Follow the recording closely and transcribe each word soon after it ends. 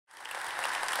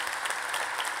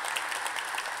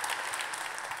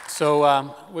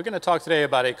So we're going to talk today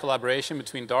about a collaboration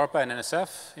between DARPA and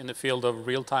NSF in the field of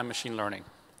real-time machine learning.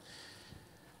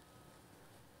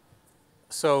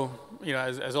 So,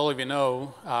 as all of you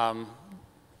know,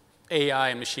 AI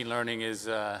and machine learning is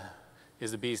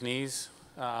the bee's knees.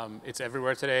 It's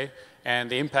everywhere today, and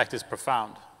the impact is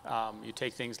profound. You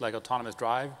take things like autonomous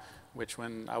drive, which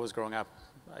when I was growing up,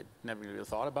 I never really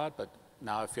thought about, but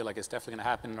now I feel like it's definitely going to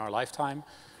happen in our lifetime.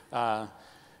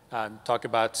 Talk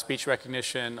about speech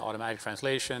recognition, automatic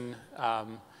translation,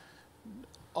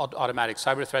 automatic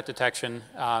cyber threat detection.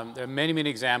 There are many, many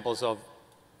examples of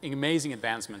amazing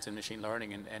advancements in machine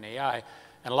learning and AI.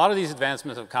 And a lot of these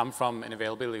advancements have come from an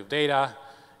availability of data,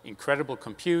 incredible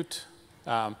compute,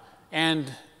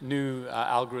 and new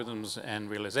algorithms and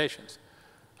realizations.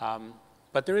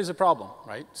 But there is a problem,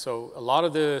 right? So a lot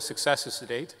of the successes to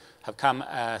date have come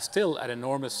still at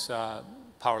enormous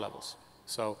power levels.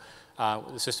 So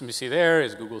the system you see there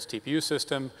is Google's TPU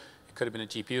system. It could have been a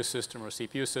GPU system or a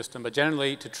CPU system, but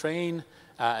generally to train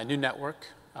a new network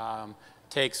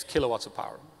takes kilowatts of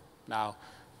power. Now,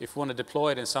 if we want to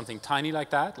deploy it in something tiny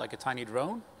like that, like a tiny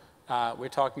drone, we're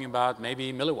talking about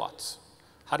maybe milliwatts.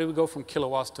 How do we go from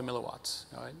kilowatts to milliwatts?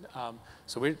 Right?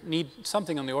 So we need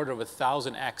something on the order of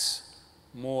 1,000x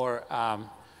more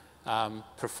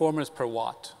performance per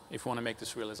watt if we want to make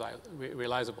this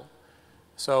realizable.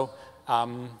 So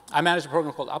I managed a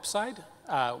program called Upside,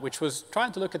 which was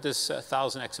trying to look at this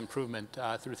 1,000x improvement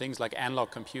through things like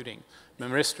analog computing,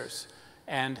 memristors.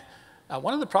 And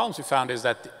one of the problems we found is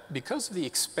that because of the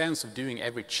expense of doing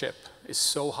every chip is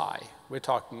so high, we're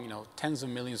talking tens of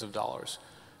millions of dollars,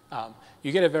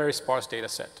 you get a very sparse data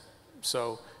set.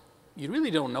 So you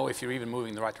really don't know if you're even moving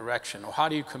in the right direction, or how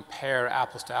do you compare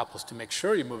apples to apples to make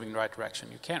sure you're moving in the right direction?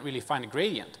 You can't really find a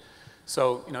gradient.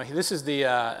 So, this is the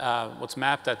what's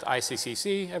mapped at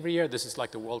ICCC every year. This is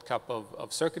like the World Cup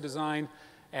of circuit design,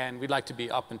 and we'd like to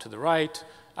be up and to the right.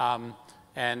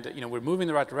 We're moving in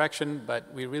the right direction,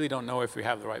 but we really don't know if we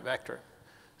have the right vector.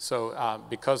 So,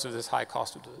 because of this high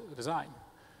cost of design.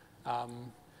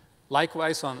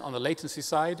 Likewise, on the latency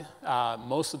side,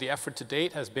 most of the effort to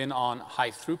date has been on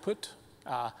high throughput,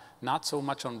 not so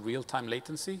much on real-time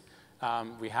latency.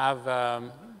 We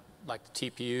have like the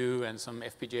TPU and some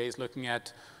FPGAs looking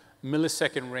at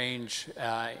millisecond range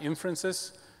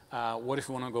inferences. What if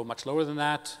we want to go much lower than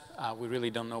that? We really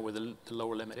don't know where the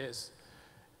lower limit is.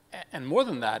 And more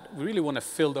than that, we really want to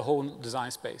fill the whole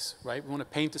design space, right? We want to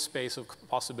paint the space of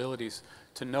possibilities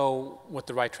to know what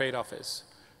the right trade-off is.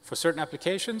 For certain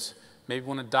applications, maybe we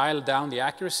want to dial down the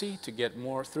accuracy to get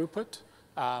more throughput.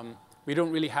 We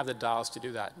don't really have the dials to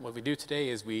do that. What we do today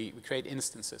is we create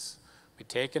instances. We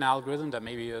take an algorithm that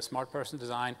maybe a smart person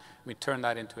designed, we turn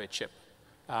that into a chip.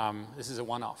 This is a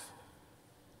one-off.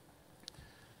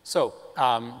 So,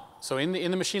 in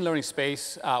the machine learning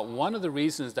space, one of the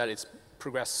reasons that it's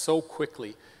progressed so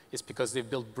quickly is because they've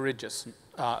built bridges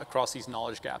across these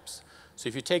knowledge gaps. So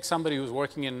if you take somebody who's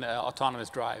working in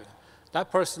autonomous drive, that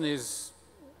person is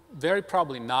very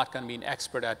probably not going to be an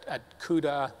expert at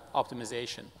CUDA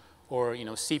optimization or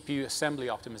CPU assembly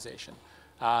optimization.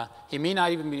 He may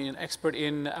not even be an expert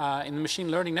in the machine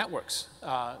learning networks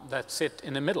that sit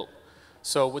in the middle.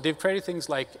 So they've created things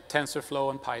like TensorFlow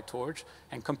and PyTorch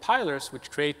and compilers which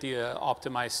create the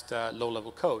optimized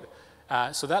low-level code.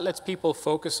 So that lets people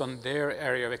focus on their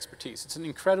area of expertise. It's an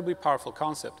incredibly powerful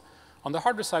concept. On the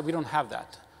hardware side, we don't have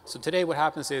that. So today what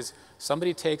happens is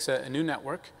somebody takes a new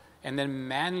network and then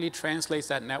manually translates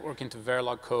that network into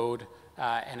Verilog code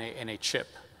and a chip.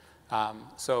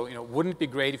 So, wouldn't it be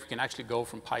great if we can actually go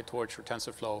from PyTorch or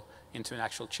TensorFlow into an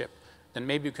actual chip? Then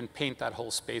maybe we can paint that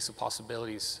whole space of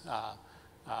possibilities,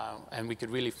 and we could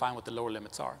really find what the lower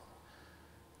limits are.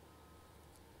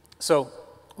 So,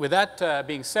 with that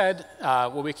being said,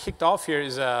 what we kicked off here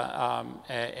is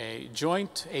a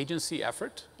joint agency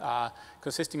effort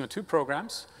consisting of two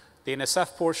programs. The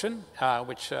NSF portion,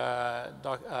 which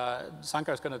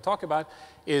Sankar is going to talk about,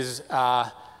 is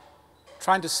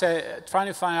trying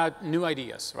to find out new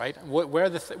ideas, right?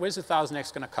 Where's the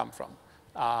 1,000x going to come from?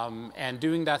 And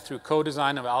doing that through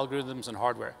co-design of algorithms and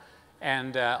hardware.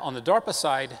 And on the DARPA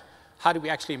side, how do we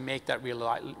actually make that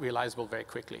realizable very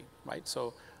quickly, right?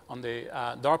 So on the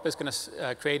DARPA is going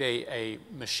to create a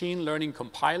machine learning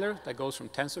compiler that goes from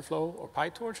TensorFlow or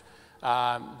PyTorch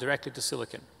directly to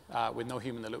silicon with no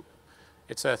human in the loop.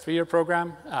 It's a 3-year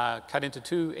program cut into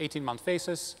 2 18-month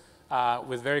phases.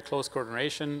 With very close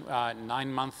coordination,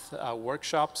 9-month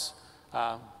workshops,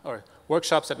 or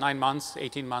workshops at 9 months,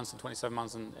 18 months, and 27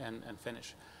 months, and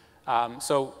finish.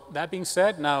 So that being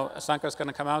said, now Sankar is going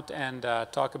to come out and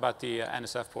talk about the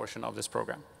NSF portion of this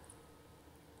program.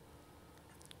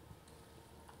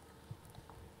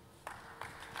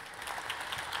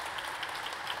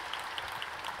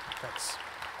 Thanks.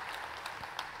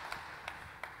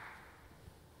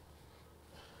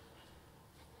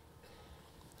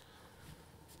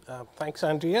 Thanks,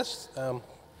 Andreas.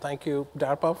 Thank you,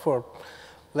 DARPA, for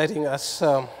letting us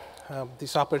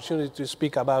this opportunity to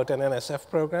speak about an NSF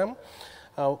program.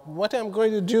 What I'm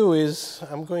going to do is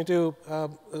I'm going to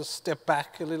step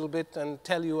back a little bit and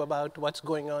tell you about what's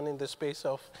going on in the space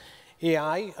of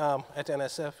AI at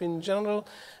NSF in general,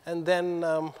 and then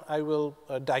I will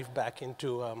dive back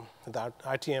into the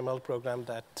RTML program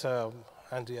that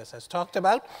Andreas has talked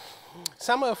about.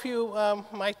 Some of you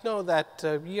might know that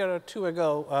a year or two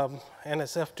ago,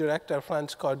 NSF Director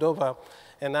Franz Cordova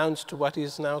announced what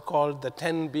is now called the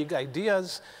 10 big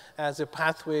ideas as a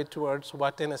pathway towards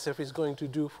what NSF is going to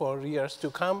do for years to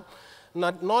come.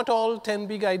 Not all 10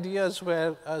 big ideas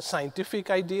were scientific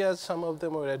ideas. Some of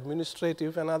them were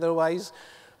administrative and otherwise.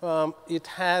 It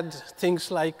has things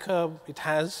like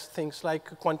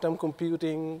quantum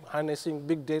computing, harnessing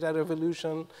big data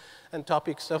revolution, and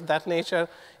topics of that nature.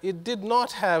 It did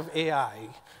not have AI.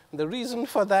 The reason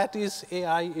for that is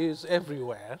AI is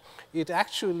everywhere. It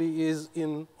actually is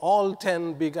in all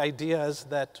 10 big ideas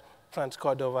that Franz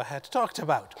Cordova had talked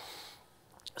about.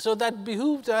 So that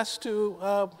behooved us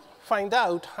to find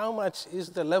out how much is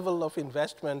the level of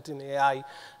investment in AI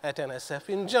at NSF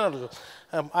in general.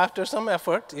 After some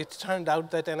effort, it turned out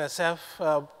that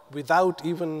NSF, without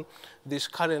even this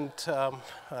current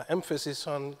emphasis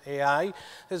on AI,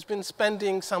 has been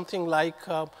spending something like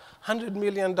 $100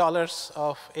 million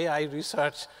of AI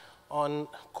research on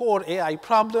core AI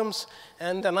problems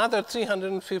and another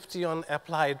 350 on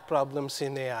applied problems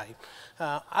in AI.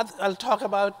 I'll talk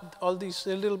about all these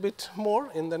a little bit more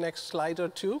in the next slide or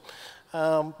two.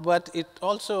 But it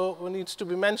also needs to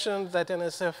be mentioned that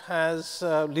NSF has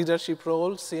leadership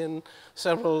roles in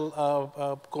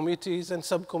several committees and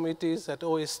subcommittees at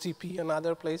OSTP and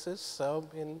other places. So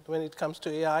when it comes to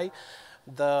AI,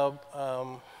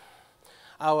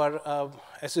 our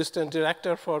assistant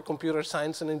director for computer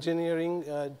science and engineering,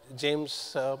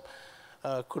 James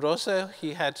Kurose,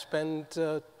 he had spent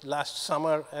last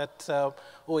summer at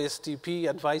OSTP,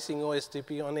 advising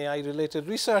OSTP on AI-related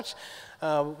research.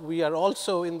 We are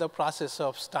also in the process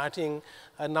of starting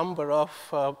a number of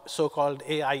so-called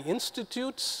AI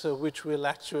institutes, which will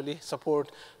actually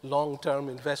support long-term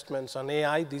investments on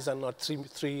AI. These are not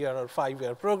three-year or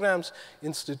 5-year programs.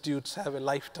 Institutes have a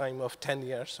lifetime of 10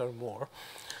 years or more.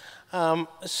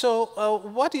 So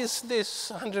what is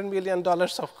this $100 million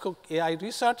of AI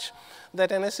research that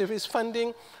NSF is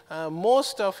funding?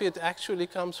 Most of it actually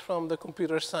comes from the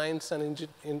Computer Science and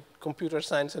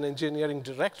Engineering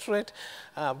Directorate.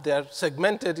 They are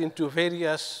segmented into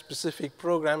various specific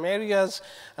program areas.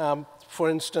 For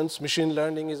instance, machine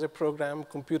learning is a program,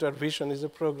 computer vision is a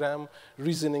program,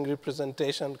 reasoning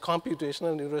representation,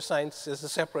 computational neuroscience is a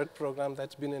separate program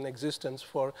that's been in existence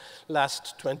for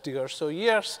last 20 or so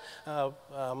years,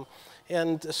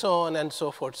 and so on and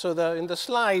so forth. So in the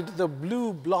slide, the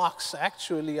blue blocks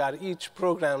actually are each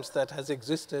programs that has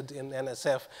existed in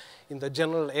NSF in the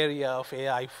general area of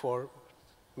AI for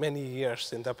many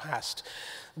years in the past.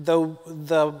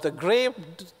 The gray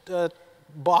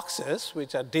boxes,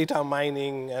 which are data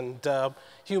mining and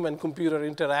human-computer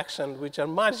interaction, which are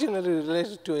marginally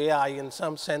related to AI in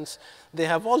some sense, they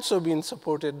have also been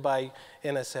supported by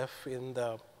NSF in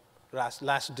the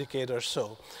last decade or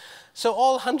so. So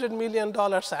all $100 million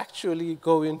actually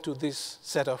go into this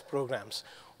set of programs.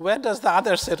 Where does the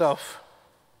other set of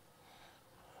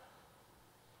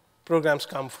programs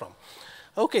come from?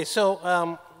 OK,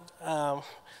 so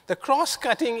the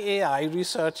cross-cutting AI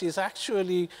research is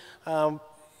actually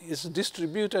is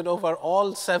distributed over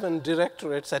all 7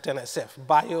 directorates at NSF: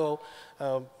 bio,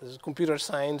 computer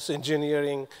science,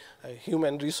 engineering,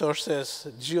 human resources,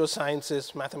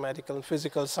 geosciences, mathematical and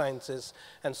physical sciences,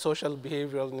 and social,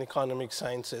 behavioral, and economic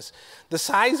sciences. The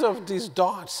size of these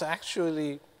dots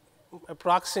actually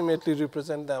approximately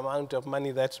represent the amount of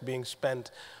money that's being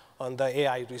spent on the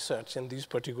AI research in these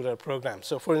particular programs.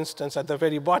 So for instance, at the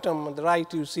very bottom on the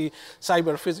right, you see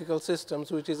cyber physical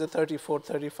systems, which is a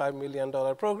 $35 million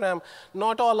program.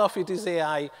 Not all of it is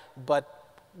AI,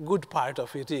 but good part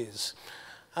of it is.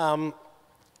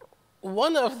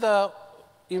 One of the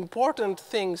important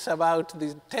things about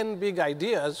the 10 big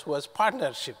ideas was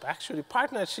partnership. Actually,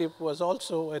 partnership was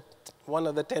also one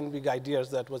of the 10 big ideas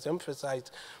that was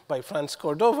emphasized by Franz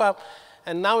Cordova.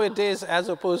 And nowadays, as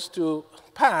opposed to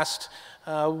past,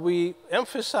 we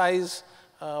emphasize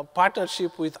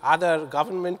partnership with other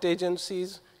government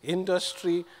agencies,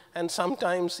 industry, and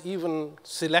sometimes even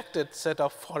selected set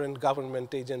of foreign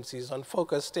government agencies on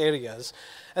focused areas.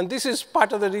 And this is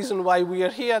part of the reason why we are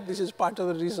here. This is part of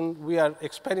the reason we are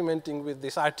experimenting with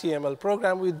this RTML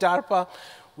program with DARPA.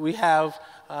 We have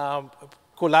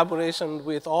collaboration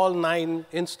with all 9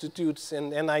 institutes in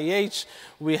NIH.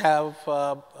 We have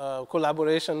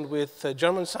collaboration with the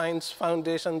German Science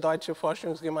Foundation, Deutsche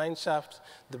Forschungsgemeinschaft,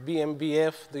 the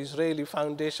BMBF, the Israeli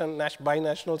Foundation,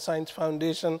 Binational Science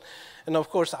Foundation, and of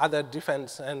course other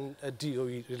defense and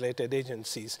DOE-related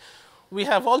agencies. We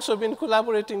have also been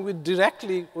collaborating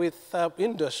directly with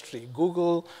industry,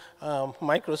 Google,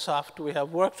 Microsoft we have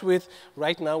worked with.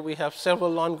 Right now we have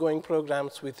several ongoing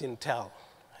programs with Intel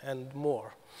and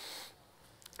more.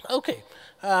 Okay,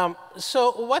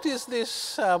 so what is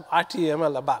this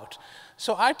RTML about?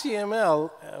 So RTML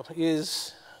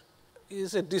is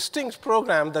a distinct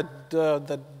program that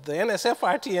the NSF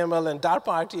RTML and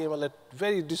DARPA RTML are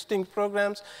very distinct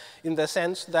programs in the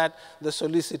sense that the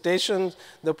solicitation,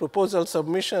 the proposal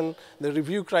submission, the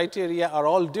review criteria are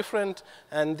all different,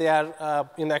 and they are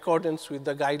in accordance with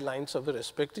the guidelines of the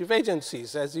respective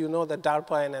agencies. As you know, the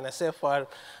DARPA and NSF are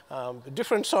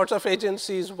different sorts of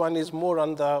agencies. One is more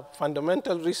on the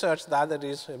fundamental research, the other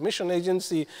is a mission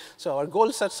agency. So our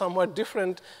goals are somewhat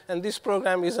different, and this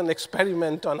program is an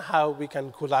experiment on how we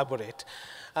can collaborate.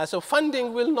 So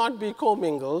funding will not be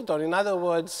commingled, or in other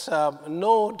words,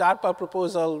 no DARPA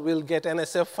proposal will get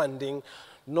NSF funding,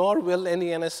 nor will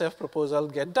any NSF proposal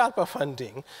get DARPA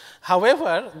funding.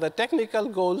 However, the technical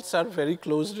goals are very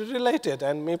closely related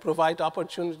and may provide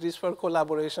opportunities for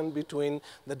collaboration between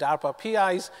the DARPA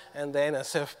PIs and the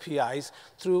NSF PIs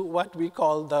through what we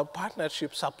call the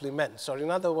partnership supplements. Or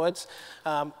in other words,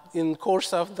 in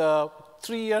course of the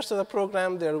 3 years of the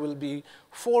program, there will be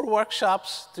 4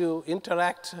 workshops to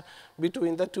interact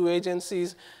between the 2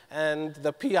 agencies, and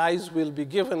the PIs will be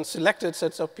given, selected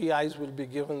sets of PIs will be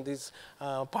given these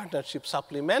partnership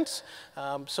supplements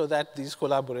so that this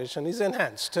collaboration is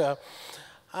enhanced. There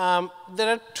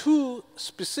are 2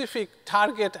 specific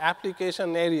target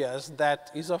application areas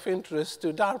that is of interest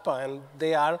to DARPA, and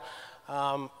they are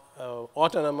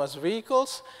autonomous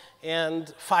vehicles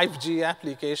and 5G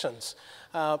applications.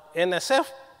 NSF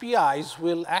PIs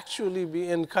will actually be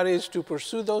encouraged to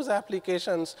pursue those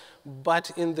applications,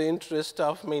 but in the interest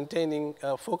of maintaining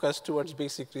focus towards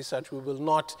basic research, we will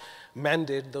not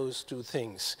mandate those 2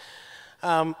 things.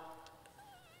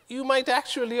 You might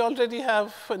actually already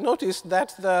have noticed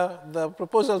that the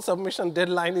proposal submission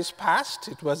deadline is passed.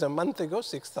 It was a month ago,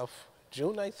 6th of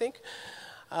June, I think.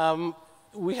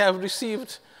 We have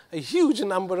received a huge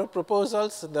number of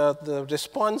proposals. The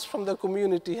response from the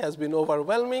community has been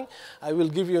overwhelming. I will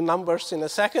give you numbers in a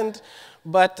second,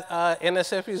 but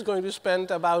NSF is going to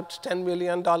spend about $10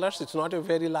 million. It's not a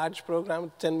very large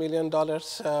program, $10 million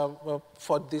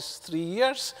for these 3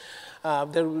 years.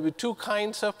 There will be 2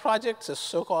 kinds of projects,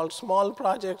 so-called small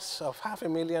projects of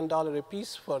 $500,000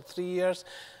 apiece for 3 years,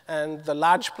 and the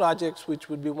large projects, which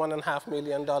would be $1.5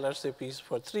 million apiece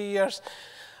for 3 years.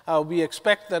 We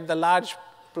expect that the large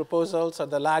proposals or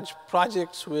the large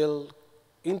projects will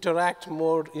interact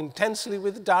more intensely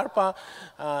with DARPA.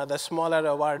 The smaller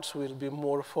awards will be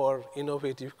more for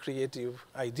innovative, creative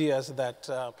ideas that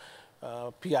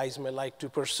PIs may like to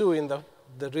pursue in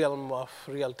the realm of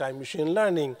real-time machine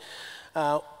learning.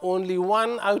 Only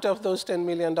 1 out of those $10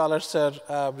 million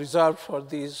are reserved for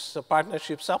these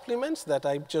partnership supplements that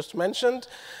I just mentioned.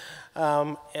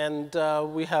 And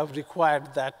we have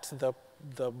required that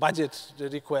the budget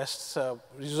requests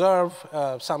reserve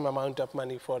some amount of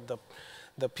money for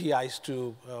the PIs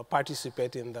to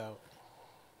participate in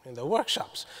the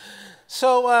workshops.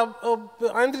 So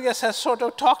Andreas has sort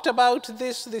of talked about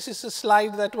this. This is a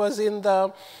slide that was in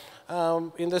the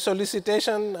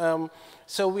solicitation.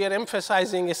 So we are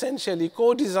emphasizing essentially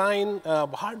co-design,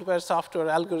 hardware, software,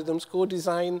 algorithms,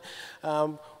 co-design.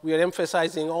 We are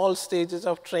emphasizing all stages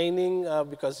of training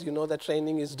because you know that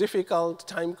training is difficult,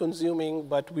 time-consuming,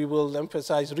 but we will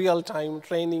emphasize real-time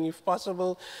training if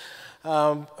possible.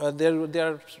 There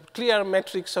are clear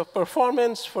metrics of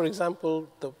performance. For example,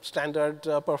 the standard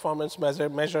performance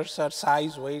measures are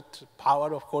size, weight,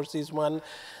 power, of course, is one.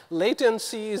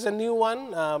 Latency is a new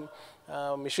one.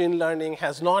 Machine learning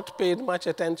has not paid much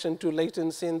attention to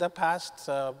latency in the past.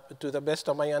 To the best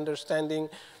of my understanding,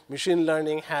 machine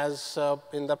learning has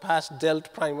in the past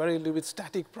dealt primarily with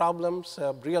static problems.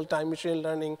 Real-time machine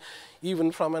learning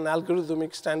even from an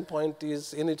algorithmic standpoint,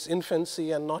 is in its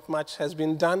infancy and not much has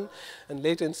been done, and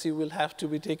latency will have to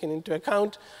be taken into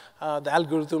account. The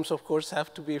algorithms, of course,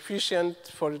 have to be efficient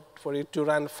for it to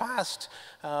run fast,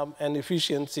 and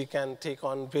efficiency can take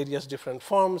on various different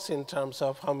forms in terms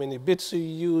of how many bits you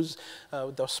use,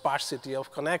 the sparsity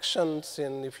of connections,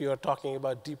 and if you are talking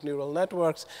about deep neural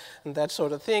networks and that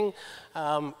sort of thing.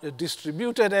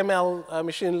 Distributed ML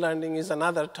machine learning is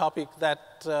another topic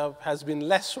that has been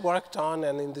less worked on,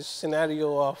 and in this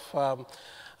scenario of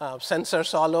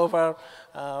sensors all over,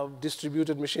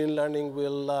 distributed machine learning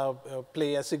will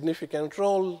play a significant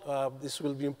role. This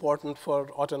will be important for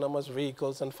autonomous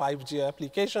vehicles and 5G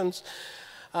applications.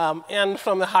 And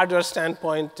from a hardware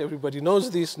standpoint, everybody knows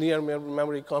these near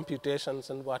memory computations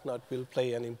and whatnot will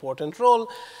play an important role.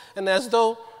 And as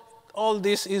though all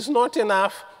this is not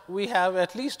enough, we have,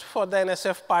 at least for the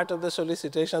NSF part of the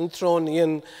solicitation, thrown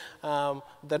in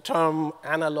the term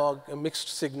analog mixed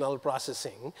signal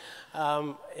processing.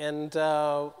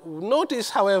 Notice,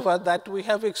 however, that we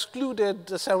have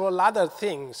excluded several other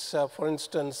things. For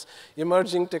instance,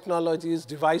 emerging technologies,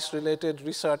 device-related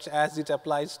research as it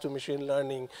applies to machine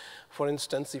learning. For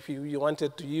instance, if you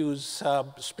wanted to use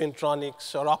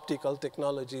spintronics or optical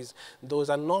technologies, those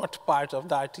are not part of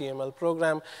the RTML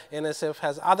program. NSF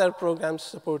has other programs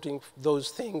supporting those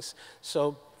things.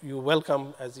 So you're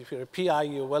welcome, as if you're a PI,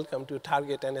 you're welcome to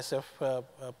target NSF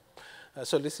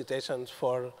solicitations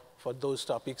for those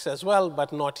topics as well,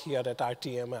 but not here at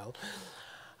RTML.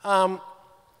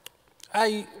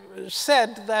 I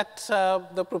said that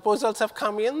the proposals have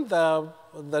come in.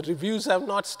 The reviews have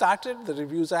not started. The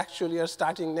reviews actually are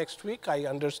starting next week. I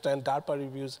understand DARPA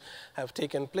reviews have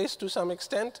taken place to some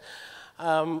extent.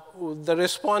 The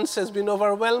response has been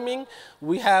overwhelming.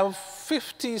 We have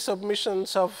 50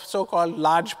 submissions of so-called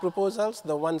large proposals,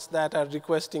 the ones that are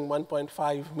requesting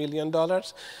 $1.5 million.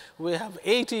 We have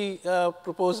 80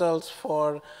 proposals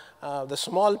for the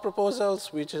small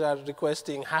proposals, which are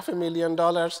requesting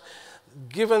 $500,000.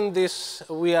 Given this,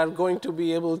 we are going to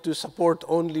be able to support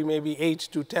only maybe 8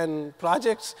 to 10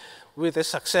 projects with a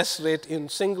success rate in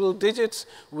single digits,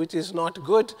 which is not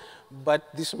good, but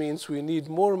this means we need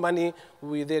more money.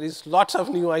 There is lots of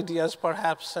new ideas,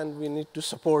 perhaps, and we need to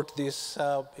support this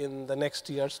in the next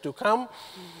years to come.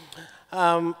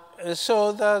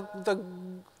 So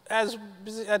as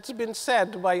it's been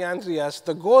said by Andreas,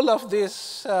 the goal of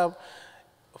this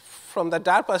from the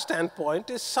DARPA standpoint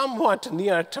is somewhat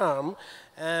near term,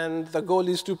 and the goal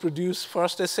is to produce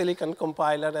first a silicon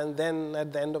compiler and then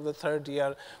at the end of the third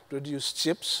year produce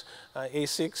chips,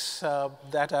 ASICs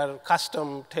that are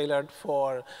custom tailored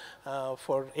for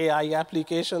AI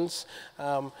applications.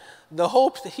 The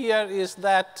hope here is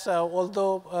that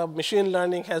although machine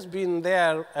learning has been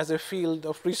there as a field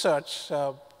of research,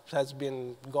 has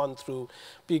been gone through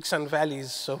peaks and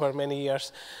valleys over many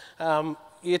years,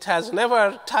 it has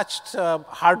never touched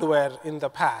hardware in the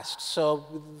past. So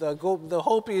the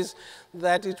hope is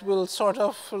that it will sort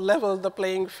of level the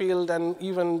playing field and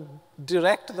even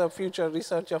direct the future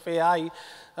research of AI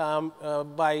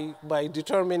by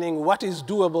determining what is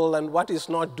doable and what is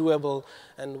not doable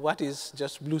and what is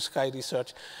just blue sky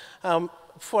research.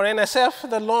 For NSF,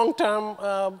 the long-term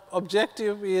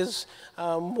objective is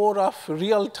more of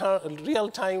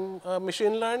real-time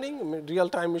machine learning.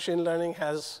 Real-time machine learning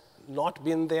has not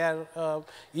been there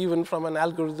even from an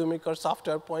algorithmic or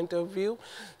software point of view.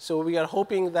 So we are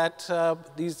hoping that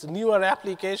these newer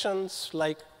applications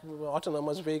like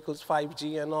autonomous vehicles,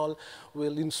 5G and all,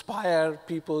 will inspire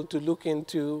people to look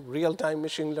into real-time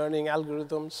machine learning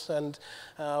algorithms and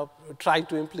try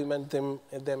to implement them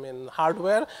in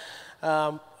hardware.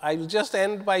 I'll just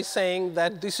end by saying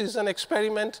that this is an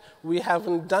experiment. We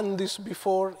haven't done this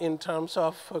before in terms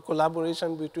of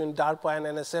collaboration between DARPA and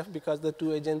NSF because the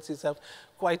two agencies have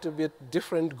quite a bit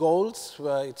different goals.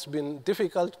 It's been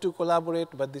difficult to collaborate,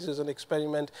 but this is an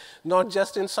experiment, not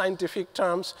just in scientific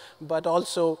terms, but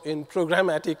also in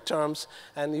programmatic terms.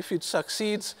 And if it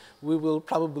succeeds, we will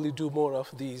probably do more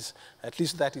of these. At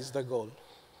least that is the goal.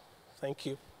 Thank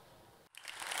you.